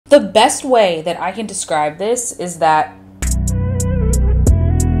The best way that I can describe this is that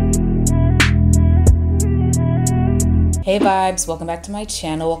hey vibes, welcome back to my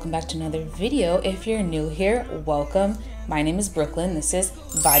channel. Welcome back to another video. If you're new here, welcome. My name is Brooklyn. This is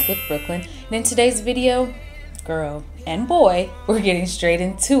Vibe with Brooklyn. And in today's video, girl and boy, we're getting straight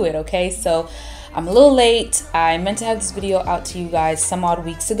into it, okay? So I'm a little late. I meant to have this video out to you guys some odd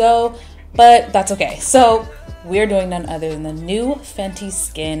weeks ago, but that's okay. So we're doing none other than the new Fenty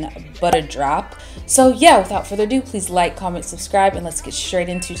Skin Butta Drop. So yeah, without further ado, please like, comment, subscribe, and let's get straight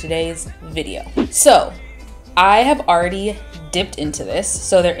into today's video. So I have already dipped into this,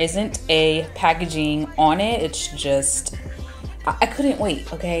 so there isn't a packaging on it. It's just, I couldn't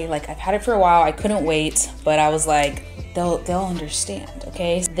wait, okay? Like, I've had it for a while, I couldn't wait, but I was like, they'll understand,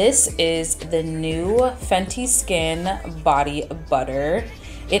 okay? This is the new Fenty Skin Body Butter.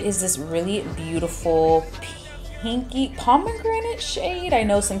 It is this really beautiful pinky pomegranate shade. I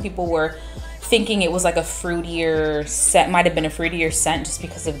know some people were thinking it was like a fruitier scent, might have been a fruitier scent just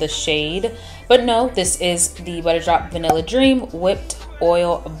because of the shade, but no, this is the Butta Drop Vanilla Dream Whipped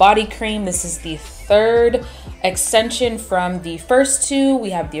Oil Body Cream. This is the third extension from the first two.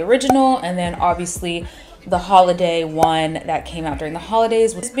 We have the original and then obviously the holiday one that came out during the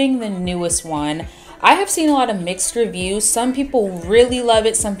holidays, with this being the newest one. I have seen a lot of mixed reviews. Some people really love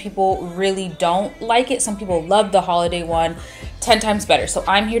it, some people really don't like it, some people love the holiday one 10 times better. So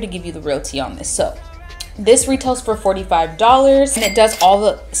I'm here to give you the real tea on this. So this retails for $45 and it does all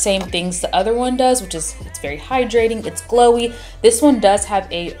the same things the other one does, which is it's very hydrating, it's glowy. This one does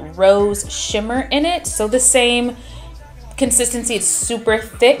have a rose shimmer in it, so the same consistency. It's super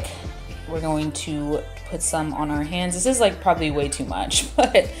thick. We're going to put some on our hands. This is like probably way too much,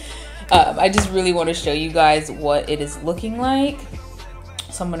 but I just really want to show you guys what it is looking like.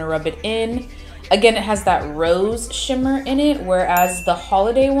 So I'm gonna rub it in. Again, it has that rose shimmer in it, whereas the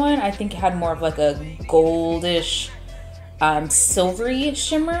holiday one, I think it had more of like a goldish, silvery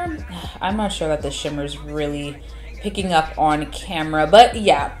shimmer. I'm not sure that the shimmer is really picking up on camera, but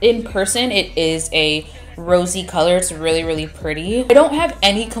yeah, in person, it is a rosy color. It's really, really pretty. I don't have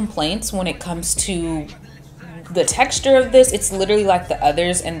any complaints when it comes to the texture of this. It's literally like the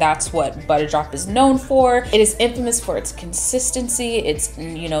others, and that's what Butta Drop is known for. It is infamous for its consistency. It's,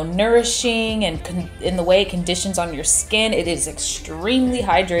 you know, nourishing, and in the way it conditions on your skin, it is extremely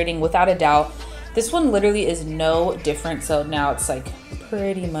hydrating without a doubt. This one literally is no different. So now it's like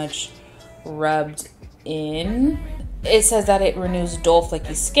pretty much rubbed in. It says that it renews dull,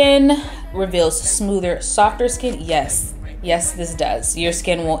 flaky skin, reveals smoother, softer skin. Yes, this does. Your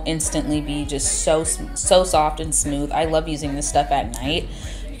skin will instantly be just so soft and smooth. I love using this stuff at night.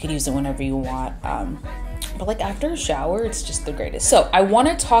 You can use it whenever you want. But like after a shower, it's just the greatest. So I want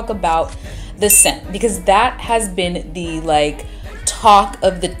to talk about the scent, because that has been the like talk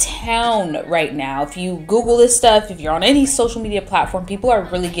of the town right now. If you Google this stuff, if you're on any social media platform, people are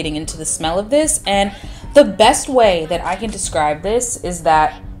really getting into the smell of this. And the best way that I can describe this is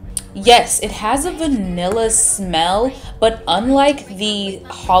that yes, it has a vanilla smell, but unlike the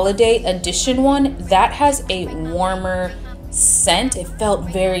holiday edition one, that has a warmer scent. It felt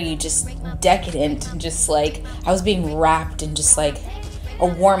very just decadent, just like I was being wrapped in just like a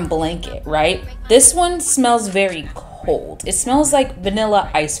warm blanket, right? This one smells very cold. It smells like vanilla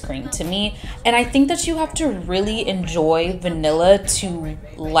ice cream to me, and I think that you have to really enjoy vanilla to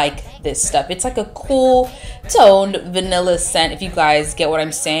like this stuff. It's like a cool toned vanilla scent, if you guys get what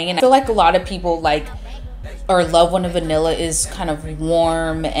I'm saying. And I feel like a lot of people like or love when a vanilla is kind of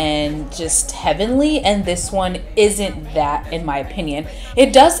warm and just heavenly, and this one isn't that, in my opinion.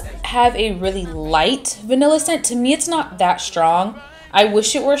 It does have a really light vanilla scent. To me, it's not that strong. I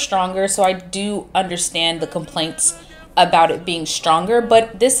wish it were stronger, so I do understand the complaints about it being stronger,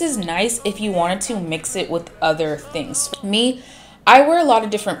 but this is nice if you wanted to mix it with other things. Me, I wear a lot of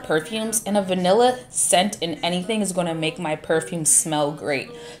different perfumes, and a vanilla scent in anything is going to make my perfume smell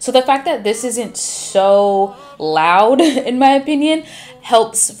great. So the fact that this isn't so loud, in my opinion,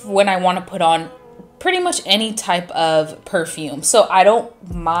 helps when I want to put on pretty much any type of perfume. So I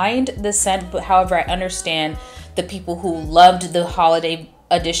don't mind the scent, but however, I understand the people who loved the holiday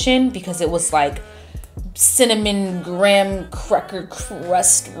edition because it was like cinnamon graham cracker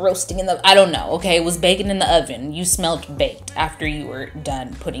crust roasting in the, I don't know, okay, it was baking in the oven. You smelled baked after you were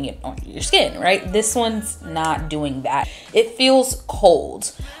done putting it on your skin, right? This one's not doing that. It feels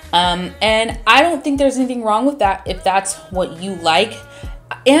cold, and I don't think there's anything wrong with that if that's what you like.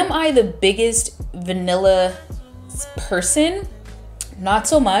 Am I the biggest vanilla person? Not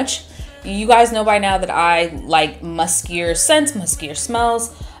so much. You guys know by now that I like muskier scents, muskier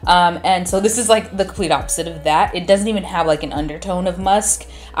smells. And so this is like the complete opposite of that. It doesn't even have like an undertone of musk.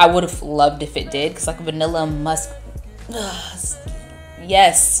 I would have loved if it did, because like vanilla musk,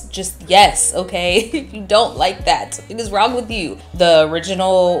 yes, just yes, okay? If you don't like that, something is wrong with you. The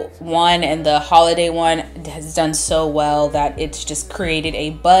original one and the holiday one has done so well that it's just created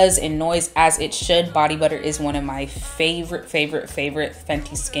a buzz and noise, as it should. Body butter is one of my favorite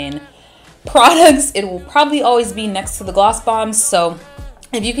Fenty skin products. It will probably always be next to the gloss bombs. So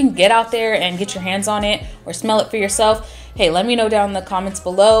if you can get out there and get your hands on it or smell it for yourself, hey, let me know down in the comments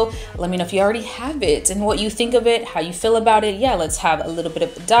below. Let me know if you already have it and what you think of it, how you feel about it. Yeah, let's have a little bit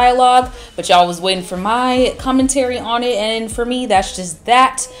of a dialogue. But y'all was waiting for my commentary on it, and for me, that's just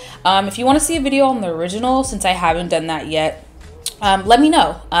that. If you want to see a video on the original, since I haven't done that yet, let me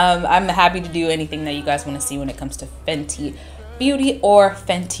know. I'm happy to do anything that you guys want to see when it comes to Fenty Beauty or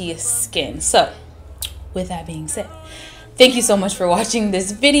Fenty Skin. So with that being said, thank you so much for watching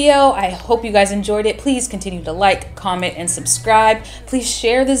this video. I hope you guys enjoyed it. Please continue to like, comment, and subscribe. Please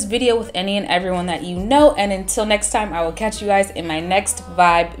share this video with any and everyone that you know. And until next time, I will catch you guys in my next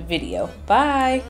vibe video. Bye.